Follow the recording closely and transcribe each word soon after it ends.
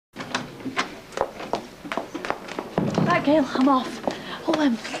Right, Gail, I'm off.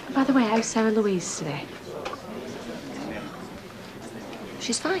 Oh, by the way, how's Sarah Louise today?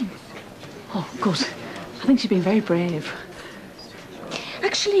 She's fine. Oh, good. I think she's been very brave.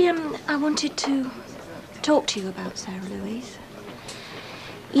 Actually, I wanted to talk to you about Sarah Louise.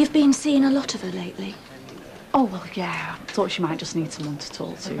 You've been seeing a lot of her lately. Oh, well, yeah. I thought she might just need someone to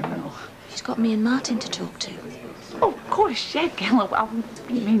talk to, you know. She's got me and Martin to talk to. Oh, of course, yeah, Gail. I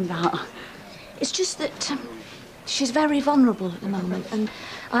didn't mean that. It's just that she's very vulnerable at the moment, and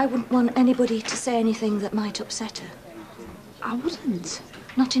I wouldn't want anybody to say anything that might upset her. I wouldn't.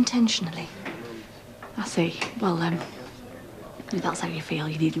 Not intentionally. I see. Well, if that's how you feel,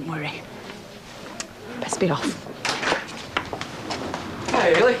 you needn't worry. Best be off.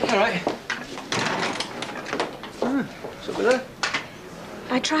 Hey, Hayley, all right? What's up with her?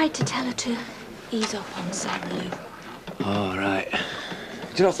 I tried to tell her to ease up on Sarah Lou. Oh, right.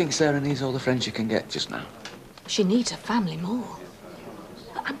 Do you not think Sarah needs all the friends she can get just now? She needs her family more.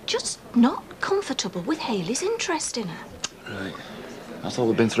 I'm just not comfortable with Hayley's interest in her. Right. I thought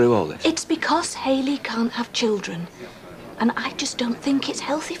we'd been through all this. It's because Hayley can't have children, and I just don't think it's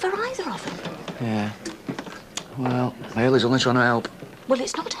healthy for either of them. Yeah. Well, Hayley's only trying to help. Well,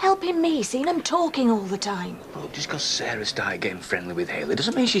 it's not helping me seeing them talking all the time. Look, just because Sarah started getting friendly with Hayley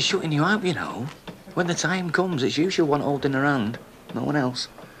doesn't mean she's shutting you out, you know. When the time comes, it's you she'll want holding her hand, no one else.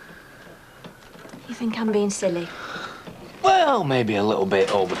 You think I'm being silly? Well, maybe a little bit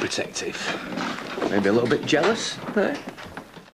overprotective. Maybe a little bit jealous, eh?